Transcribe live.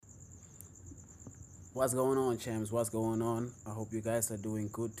What's going on, champs? What's going on? I hope you guys are doing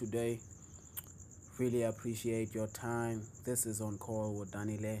good today. Really appreciate your time. This is on call with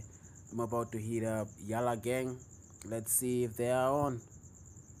Danile. I'm about to heat up Yala Gang. Let's see if they are on.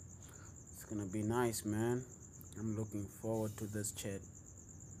 It's gonna be nice, man. I'm looking forward to this chat.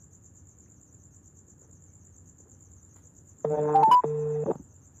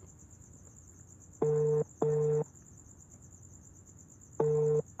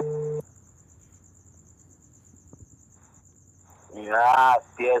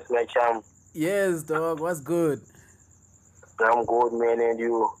 Yes, my champ. Yes, dog. What's good? I'm good, man, and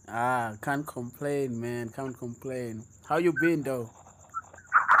you? Can't complain, man. Can't complain. How you been, though?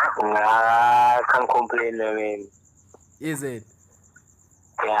 Can't complain, man. Is it?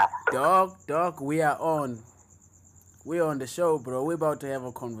 Yeah. Dog, we are on. We're on the show, bro. We're about to have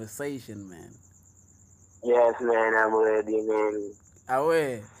a conversation, man. Yes, man, I'm ready, man.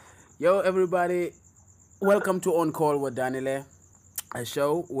 Away. Yo, everybody. Welcome to On Call with Danile, a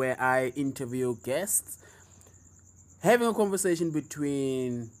show where I interview guests, having a conversation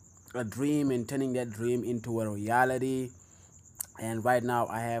between a dream and turning that dream into a reality. And right now,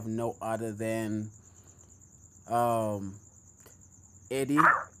 I have no other than um, Eddie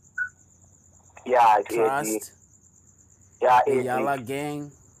Yeah, it's Eddie. Trust, Yeah, the Eddie. Yala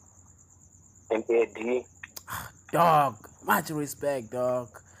Gang. And Eddie. Dog, much respect, dog.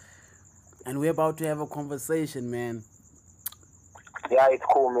 And we're about to have a conversation, man. Yeah, it's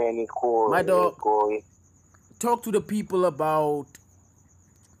cool, man. It's cool. My dog, It's cool. talk to the people about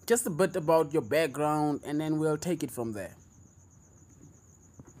just a bit about your background, and then we'll take it from there.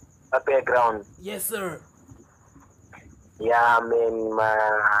 A background. Yes, sir. Yeah, man.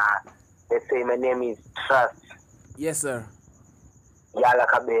 Let's say my name is Trust. Yes, sir. Yala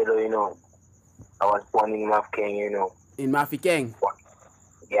Cabello, you know. I was born in Mafkeng, you know. In Mafikeng.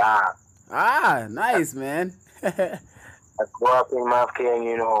 Yeah. Nice, man. I grew up in Mafkeng,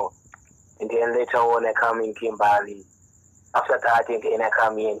 you know. And then later on, I come in Kimberley. After that, I think I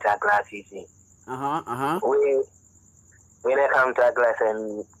come here in Douglas, you see. When I come to Douglas,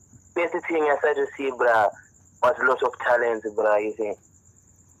 and basic thing I started to see, bruh, was a lot of talent, bruh, you see.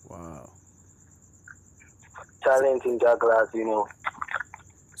 Wow. Talent in Douglas, you know.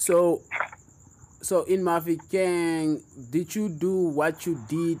 So in Mafikeng, did you do what you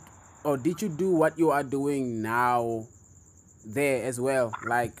did, or did you do what you are doing now there as well,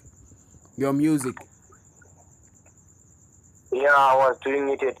 like your music? Yeah, I was doing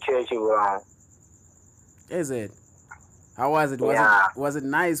it at church, bruh. Is it? How was it? Was it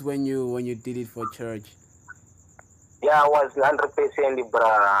nice when you did it for church? Yeah, it was 100%,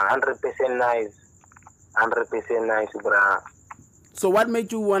 bruh. 100% nice. 100% nice, bruh. So what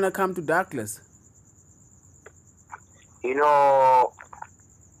made you wanna come to Douglas? You know,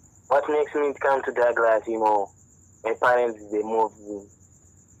 what makes me come to Douglas, you know, my parents, they moved to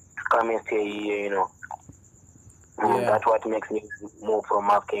come and stay here, you know. Yeah. That's what makes me move from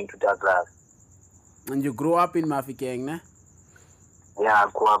Mafkeng to Douglas. And you grew up in Mafikeng, ne? Yeah, I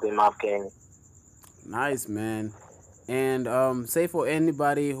grew up in Mafkeng. Nice, man. And say for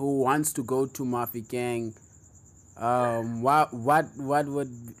anybody who wants to go to Mafikeng, what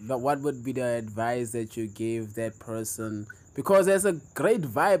would be the advice that you give that person? Because there's a great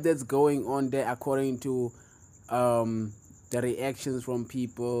vibe that's going on there, according to the reactions from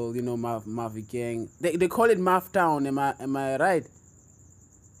people. You know, Mafikeng. They call it Maf Town. Am I right?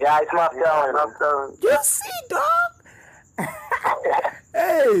 Yeah, it's Maf Town. You see, dog.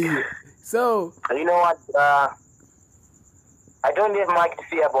 Hey. So you know what? I don't have much to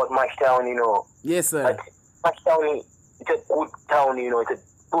say about Maf Town, you know. Yes, sir. But Maf Town, it's a good town, you know. It's a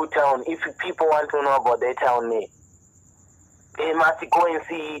good town. If people want to know about their town, they must go and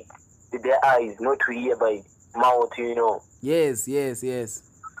see it with their eyes, not to hear by mouth, you know. Yes.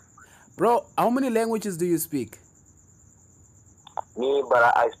 Bro, how many languages do you speak? Me,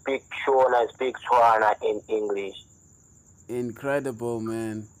 but I speak Shona, I speak Swana in English. Incredible,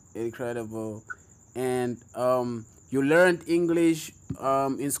 man. Incredible. And you learned English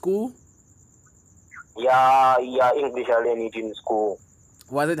in school? Yeah, English I learned it in school.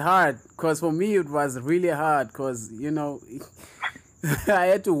 Was it hard? Because for me it was really hard because, you know, I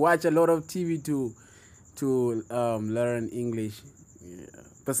had to watch a lot of TV to learn English. Yeah.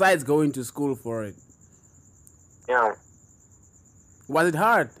 Besides going to school for it. Yeah. Was it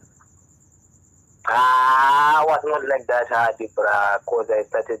hard? Was not like that hard, because I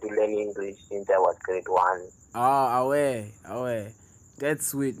started to learn English since I was grade 1. Away. That's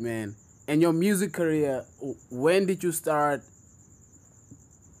sweet, man. And your music career, when did you start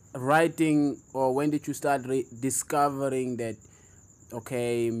writing, or when did you start discovering that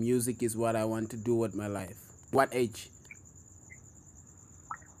okay, music is what I want to do with my life? What age?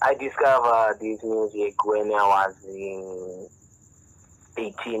 I discovered this music when I was in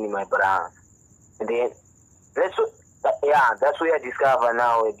 18, my brother. And then that's where I discover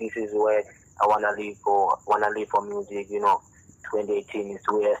now this is where I wanna live for music, 2018 is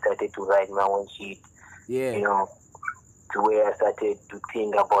where I started to write my own shit, Yeah. To where I started to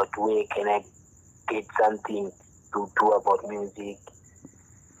think about where can I get something to do about music.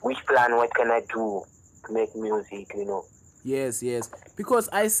 Which plan, what can I do to make music, Yes, yes. Because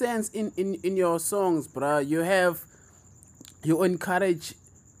I sense in your songs, bruh, you encourage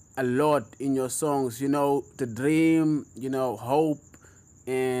a lot in your songs, the dream, hope,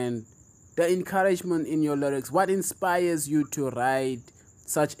 and the encouragement in your lyrics. What inspires you to write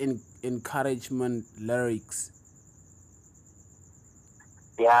such encouragement lyrics?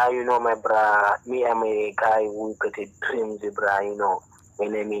 Yeah, my bra, me, I'm a guy who got a dreams, bra.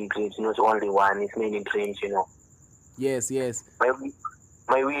 When I mean dreams, not only one, it's many dreams, Yes, yes. My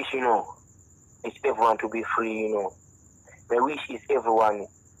wish, is everyone to be free, My wish is everyone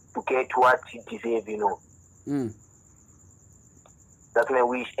to get what he deserves, Mm. That's my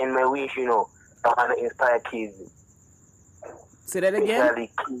wish. And my wish, I want to inspire kids. Say that again? Especially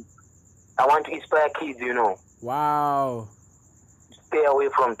kids. I want to inspire kids, Wow. Stay away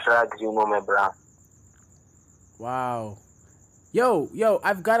from drugs, my bro. Wow. Yo,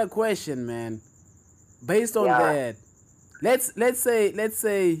 I've got a question, man. Based on that, let's say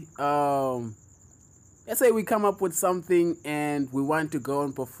we come up with something and we want to go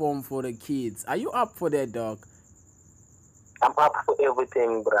and perform for the kids. Are you up for that, dog? I'm up for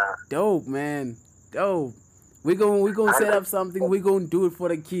everything, bro. Dope, man. Dope. We gonna set up something. We gonna do it for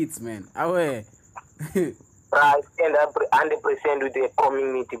the kids, man. Away. Bro, I stand up 100% with the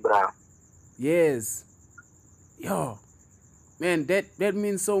community, bro. Yes. Yo, man, that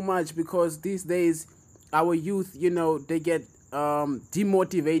means so much because these days our youth, they get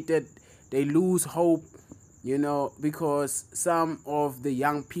demotivated, they lose hope, because some of the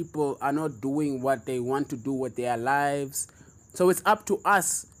young people are not doing what they want to do with their lives. So it's up to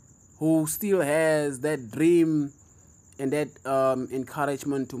us who still has that dream and that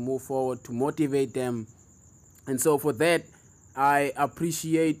encouragement to move forward, to motivate them. And so for that, I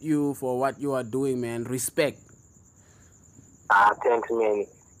appreciate you for what you are doing, man. Respect. Thanks, man.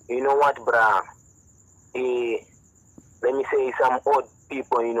 You know what, bruh? Let me say some old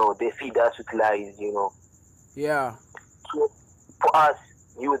people, they feed us with lies, Yeah. So for us,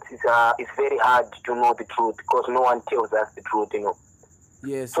 youth, it's very hard to know the truth because no one tells us the truth,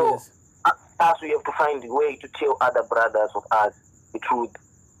 Yes, so, yes. Us, we have to find a way to tell other brothers of us the truth.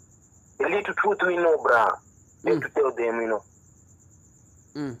 The little truth we know, bruh. We have to tell them,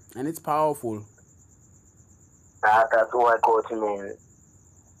 And it's powerful. That's all I got, man,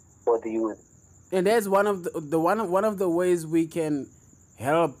 for the youth. And that's one of the ways we can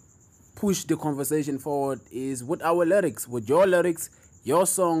help push the conversation forward is with our lyrics. With your lyrics, your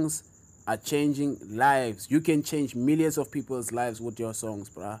songs are changing lives. You can change millions of people's lives with your songs,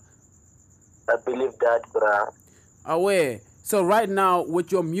 bruh. I believe that, bruh. Aware. So right now,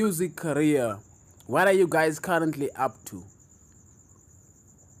 with your music career, what are you guys currently up to?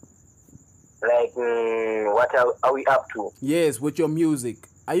 Like, what are we up to? Yes, with your music.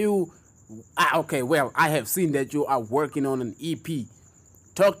 Are you... okay, well, I have seen that you are working on an EP.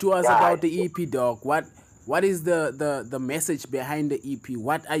 Talk to us about the EP, dog. What is the message behind the EP?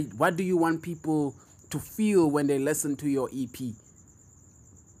 What do you want people to feel when they listen to your EP?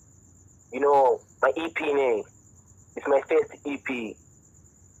 My EP name is my first EP.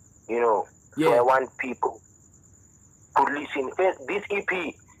 Yeah. So I want people to listen. First, this EP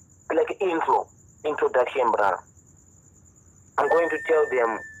is like introduction, bruh. I'm going to tell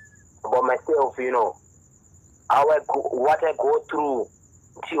them about myself, what I go through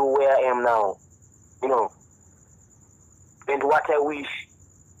till where I am now, and what I wish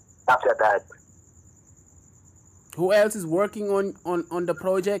after that. Who else is working on the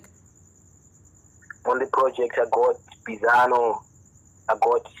project? On the project, I got Pisano, I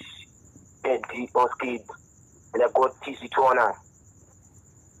got Eddie Oskid, and I got TC Tona,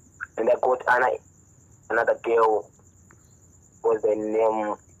 and I got another girl, was the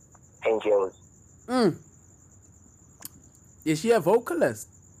name Angels. Is she a vocalist?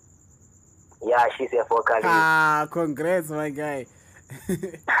 Yeah, she's a vocalist. Congrats, my guy.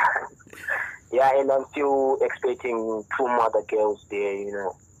 Yeah, and I'm still expecting 2 more other girls there,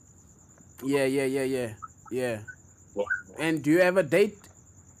 Yeah. And do you have a date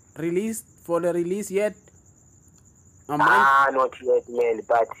released for the release yet? Not yet, man,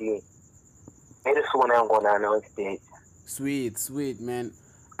 but very soon I'm gonna announce it. Sweet, sweet, man.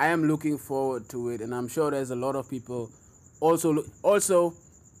 I am looking forward to it, and I'm sure there's a lot of people also also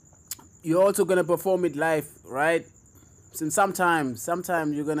you're also gonna perform it live, right? Since sometimes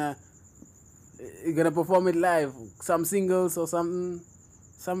you're gonna perform it live, some singles or something,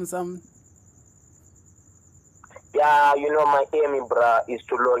 some. Yeah, my aim, bruh, is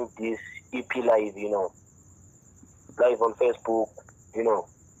to launch this EP live, live on Facebook, you know.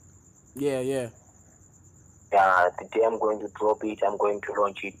 Yeah, yeah. Yeah, the day I'm going to drop it, I'm going to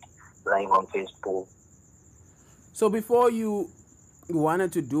launch it live on Facebook. So before you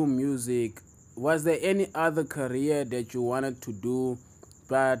wanted to do music, was there any other career that you wanted to do,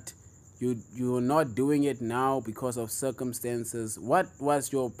 but you're not doing it now because of circumstances? What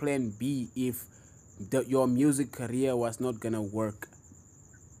was your plan B if your music career was not gonna work?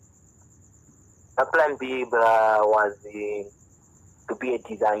 My plan B, bruh, was to be a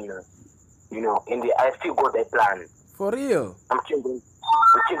designer, and I still got that plan. For real? I'm still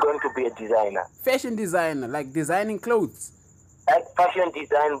going to be a designer. Fashion designer, like designing clothes. Like fashion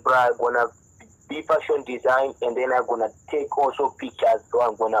design, bruh, gonna be fashion design, and then I'm gonna take also pictures, so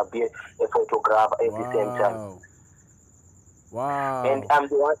I'm gonna be a photographer at the same time. Wow. And I'm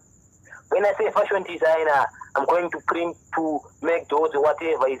the one. When I say fashion designer, I'm going to print to make those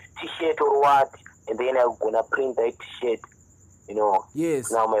whatever is t-shirt or what, and then I'm gonna print that t-shirt,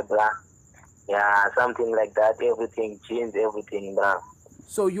 Yes. Now my brand. Yeah, something like that. Everything, jeans, everything, bruh.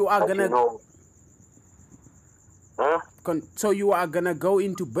 So you are But gonna huh? so you are gonna go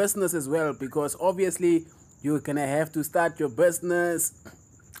into business as well, because obviously you're gonna have to start your business,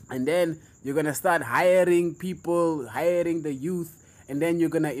 and then you're gonna start hiring people, hiring the youth, and then you're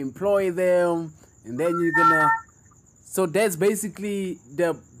gonna employ them, and then you're gonna, so that's basically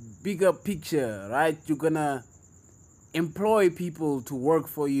the bigger picture, right? You're gonna employ people to work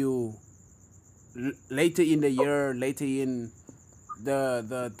for you later in the year, later in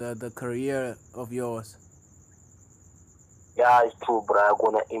the career of yours. Yeah, it's true, bruh. I'm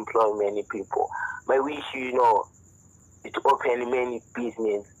gonna employ many people. My wish, is to open many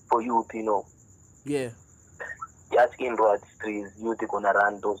business for youth, Yeah. Just in road streets, youth gonna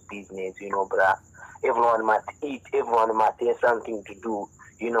run those business, bruh. Everyone must eat, everyone must have something to do,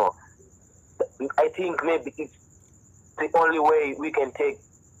 I think maybe it's the only way we can take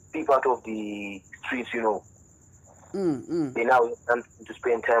people out of the streets, They now have something to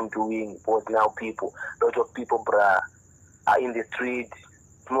spend time doing, because now lot of people, bruh, are in the street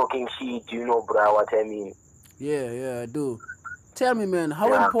smoking shit, bruh, what I mean. Yeah, I do. Tell me, man, how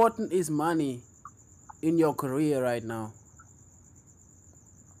Yeah. important is money in your career right now?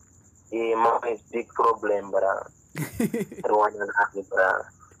 Yeah, money is big problem, bruh. Everyone is happy, bruh.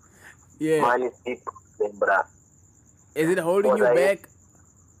 Yeah. Money is big problem, bruh. Is it holding Because you back?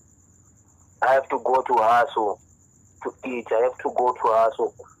 I have to go to hustle to eat. I have to go to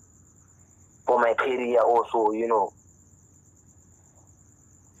hustle for my career also,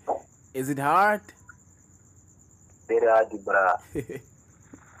 Is it hard? Very hard, bruh.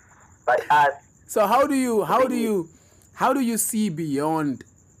 But us, So how do you see beyond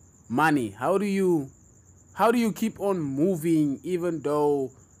money? How do you keep on moving even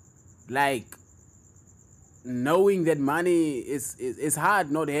though, like, knowing that money is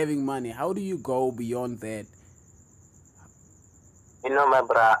hard, not having money? How do you go beyond that? my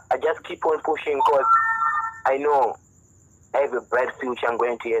bruh, I just keep on pushing because I know I have a bright future. I'm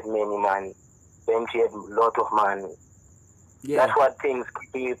going to have many money. I'm going to have a lot of money. Yeah. That's what things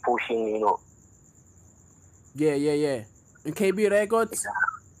keep me pushing, Yeah. And KB Records?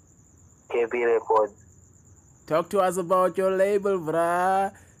 KB Records. Talk to us about your label,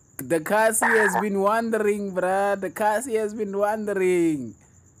 bruh. The Kasi has been wondering, bruh. The Kasi has been wondering.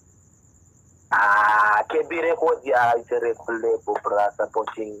 KB Records, yeah, it's a record label, bruh,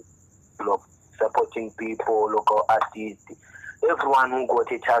 supporting people, local artists, everyone who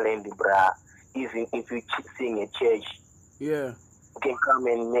got a talent, bruh. Even if you sing a church, Yeah. you can come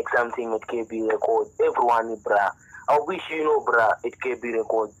and make something at KB Records. Everyone, bruh. I wish bruh, at KB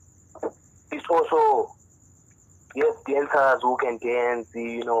Records. It's also, yes, dancers who can dance,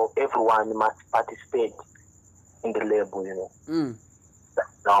 everyone must participate in the label,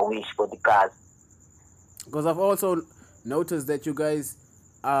 That's our wish for the cars. Because I've also noticed that you guys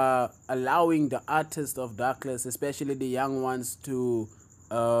are allowing the artists of Darkless, especially the young ones, to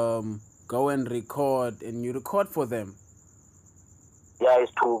go and record, and you record for them. Yeah,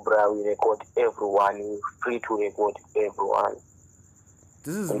 it's true, bruh. We record everyone. We're free to record everyone.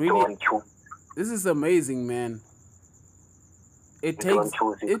 This is We really, don't choose. this is amazing, man. It We don't takes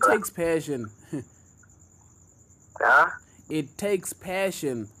choose it, it bruh. takes passion. Huh? It takes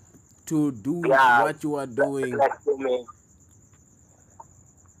passion to do Yeah, what you are doing. Like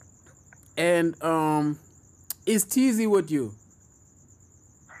And is Teasy with you?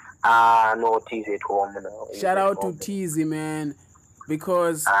 No, T's at home now. He's Shout at out to home. Teasy, man,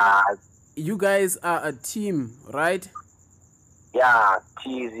 because Ah, you guys are a team, right? yeah,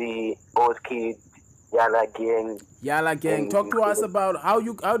 T's, Oski, Yala Gang, Yala Gang. and Talk to us about how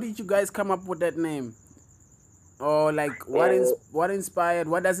did you guys come up with that name? Or like what inspired?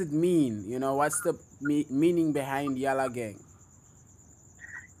 What does it mean? You know, what's the meaning behind Yala Gang?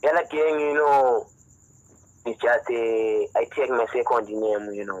 Yala Gang, you know, it's just I take my second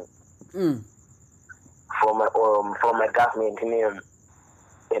name, you know, Mm. from my government name.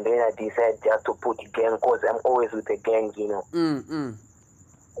 And then I decided just to put the gang because I'm always with the gang, you know.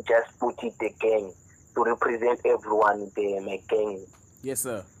 Just put it the gang to represent everyone there, my gang. Yes,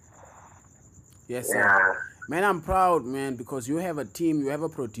 sir. Yes, sir. Yeah. Man, I'm proud, man, because you have a team, you have a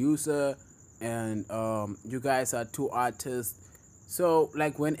producer, and you guys are two artists. So,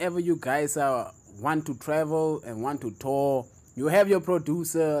 like, whenever you guys want to travel and want to tour, you have your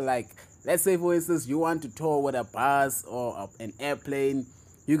producer. Like, let's say, for instance, you want to tour with a bus or an airplane.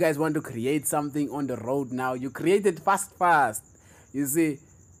 You guys want to create something on the road now. You create it fast. You see?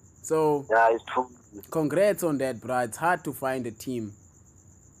 So, Yeah, it's true. congrats on that, bro. It's hard to find a team.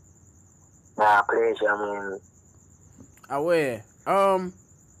 Nah, pleasure, man. Aware.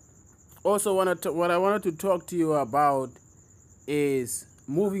 Also, what I wanted to talk to you about is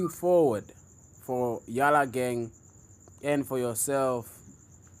moving forward for Yala Gang and for yourself.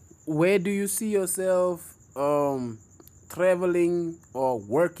 Where do you see yourself traveling or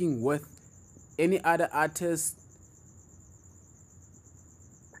working with any other artists?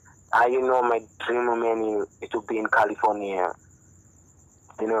 You know, my dream, man, is to be in California.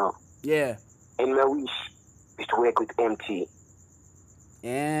 You know. Yeah. And my wish is to work with MT.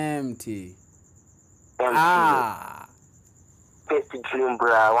 MT. Ah. Best dream,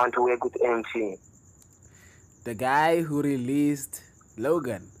 bro. I want to work with MT. The guy who released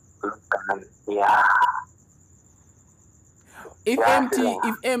Logan. Yeah. If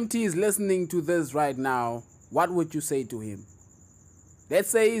MT is listening to this right now, what would you say to him? Let's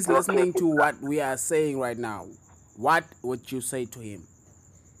say he's listening to what we are saying right now. What would you say to him?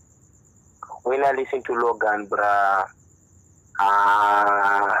 When I listen to Logan, bruh,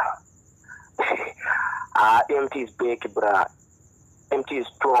 MT is big, bruh. MT is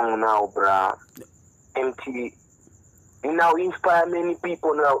strong now, bruh. MT now inspire many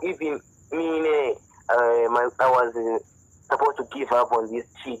people now. Even me, I was supposed to give up on this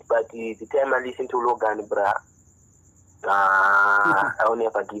shit, but the time I listen to Logan, bruh, I'll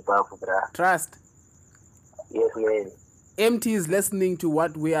never give up, bruh. Trust. Yes, man. MT is listening to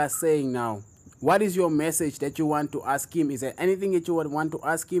what we are saying now. What is your message that you want to ask him? Is there anything that you would want to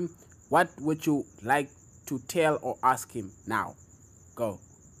ask him? What would you like to tell or ask him now? Go.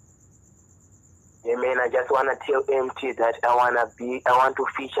 Yeah, man, I just want to tell MT that I want to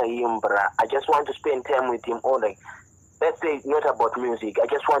feature him, bruh. I just want to spend time with him. Or like, let's say not about music. I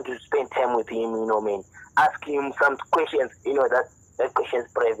just want to spend time with him, you know, man. Ask him some questions, you know, that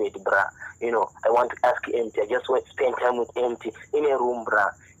question's private, bruh. You know, I want to ask MT. I just want to spend time with MT in a room,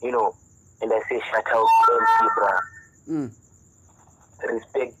 bruh. You know, and I say shout out to MT, bruh.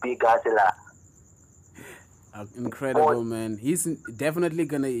 Respect Big Hustler. Incredible, man. He's definitely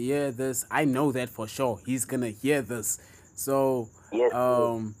gonna hear this. I know that for sure. He's gonna hear this. So, yes,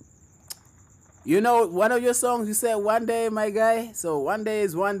 you know, one of your songs, you said "One Day," my guy. So one day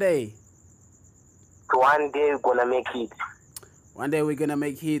is one day. So one day we're gonna make it. One day we're gonna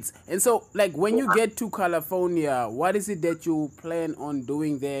make hits. And so, like, when you get to California, what is it that you plan on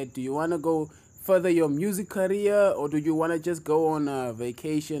doing there? Do you want to go further your music career, or do you want to just go on a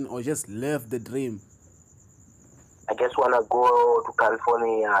vacation or just live the dream? I just want to go to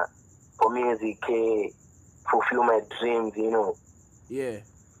California for music, fulfill my dreams, you know. Yeah.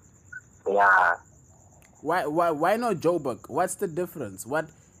 Yeah. Why not Joburg? What's the difference? What,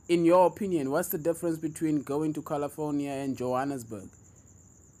 in your opinion, what's the difference between going to California and Johannesburg?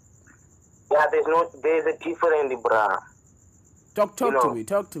 Yeah, there's a difference, bruh. Talk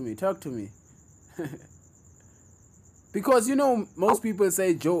to me. Because, you know, most people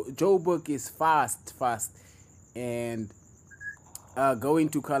say Joburg is fast. And going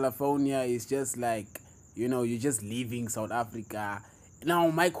to California is just like, you know, you're just leaving South Africa. Now,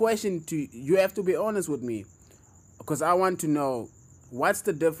 my question to you, have to be honest with me, because I want to know what's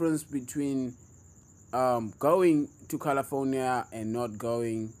the difference between going to California and not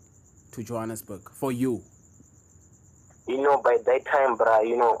going to Johannesburg for you. You know, by that time, bruh,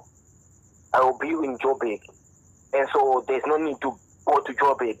 you know, I will be in Joburg. And so there's no need to go to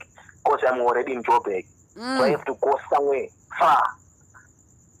Joburg because I'm already in Joburg. So I have to go somewhere far.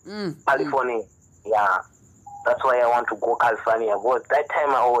 California. Yeah. That's why I want to go California. Because that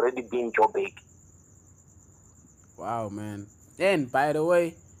time I already been Joburg. Wow, man. And by the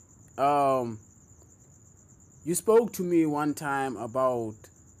way, you spoke to me one time about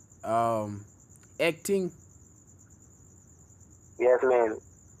acting. Yes, man.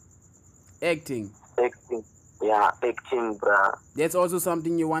 Acting. Acting. Yeah, acting, bruh. That's also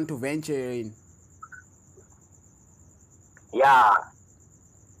something you want to venture in. Yeah.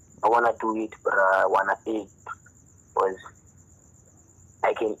 I wanna do it, bruh. I wanna act. Because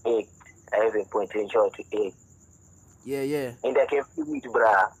I can act. I have a potential to act. Yeah, yeah. And I can feel it,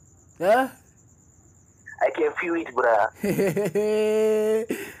 bruh. Huh? I can feel it, bruh.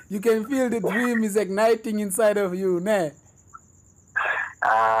 You can feel the dream is igniting inside of you, nah?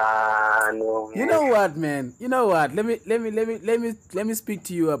 No. You know what, man? You know what? Let me speak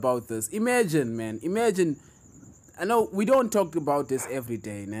to you about this. Imagine, man. Imagine. I know we don't talk about this every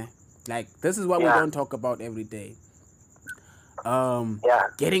day, nah? Like this is what we Yeah. don't talk about every day. Yeah.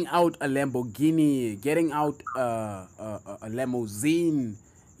 Getting out a Lamborghini, getting out a limousine,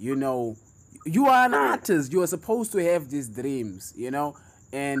 you know, you are an artist. You are supposed to have these dreams, you know,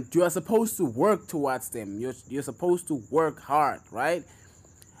 and you are supposed to work towards them. You're supposed to work hard, right?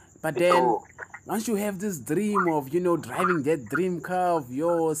 But then True. once you have this dream of, you know, driving that dream car of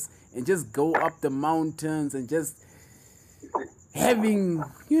yours and just go up the mountains and just having,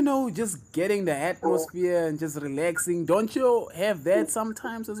 you know, just getting the atmosphere and just relaxing, don't you have that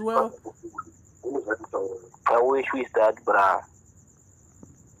sometimes as well? I wish we start, bruh.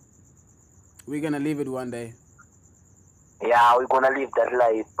 We're gonna live it one day. Yeah, we're gonna live that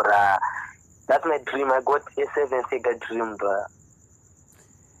life, bruh. That's my dream. I got a 7-figure dream, bruh.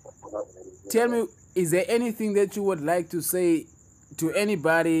 Tell me, is there anything that you would like to say to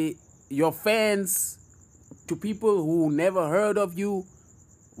anybody, your fans, to people who never heard of you?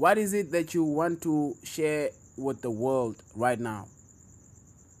 What is it that you want to share with the world right now?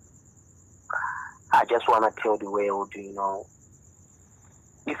 I just wanna tell the world, you know,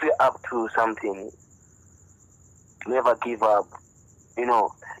 if you're up to something, never give up. You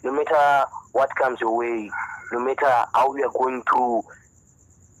know, no matter what comes your way, no matter how we are going through,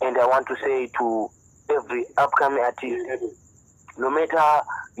 and I want to say to every upcoming artist, no matter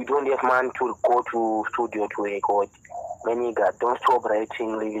you don't have money to go to studio to record, my nigga, don't stop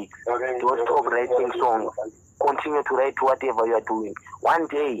writing lyrics. Don't stop writing songs. Continue to write whatever you are doing. One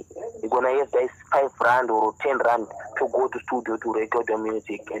day, you're going to have this 5 rand or 10 rand to go to studio to record your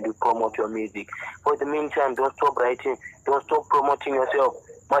music and to promote your music. For the meantime, don't stop writing. Don't stop promoting yourself.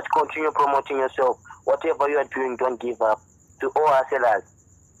 Must continue promoting yourself. Whatever you are doing, don't give up. To all our sellers,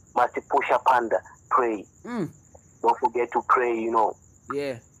 must push up under, pray. Don't forget to pray, you know.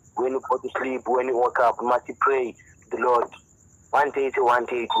 Yeah. When you go to sleep, when you wake up, you must pray to the Lord. One day to one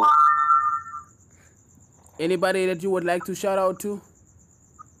day to. Anybody that you would like to shout out to?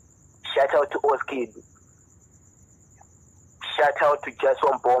 Shout out to Oskid. Shout out to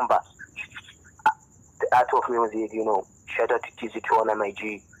Jason Bomba. The art of music, you know. Shout out to TZ Tona, my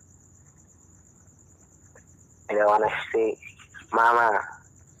G. And I want to say, Mama,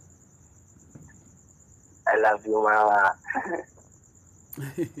 I love you, Mama.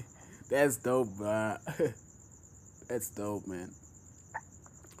 That's dope, bro. That's dope, man.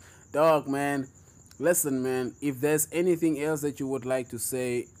 Dog, man. Listen, man. If there's anything else that you would like to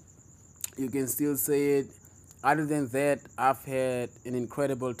say, you can still say it. Other than that, I've had an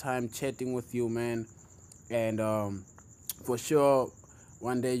incredible time chatting with you, man. And for sure,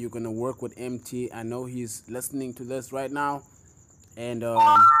 one day you're gonna work with MT. I know he's listening to this right now, and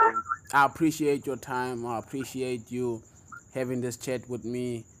I appreciate your time. I appreciate you having this chat with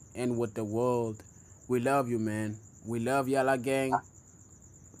me and with the world. We love you, man. We love Yala Gang.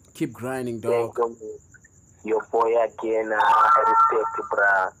 Keep grinding, dog. Your boy again. I respect,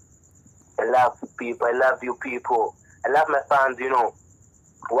 bruh. I love you people. I love you people. I love my fans, you know.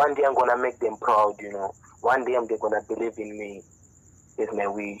 One day I'm gonna make them proud, you know. One day they're gonna believe in me. It's my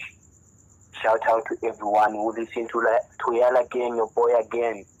wish. Shout out to everyone who listen to Yala Gang, your boy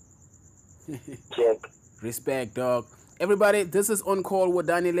again. Check. Respect, dog. Everybody, this is On Call with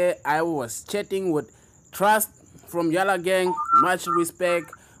Danile. I was chatting with Trust from Yala Gang. Much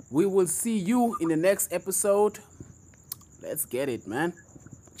respect. We will see you in the next episode. Let's get it, man.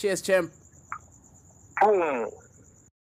 Cheers, champ. Boom.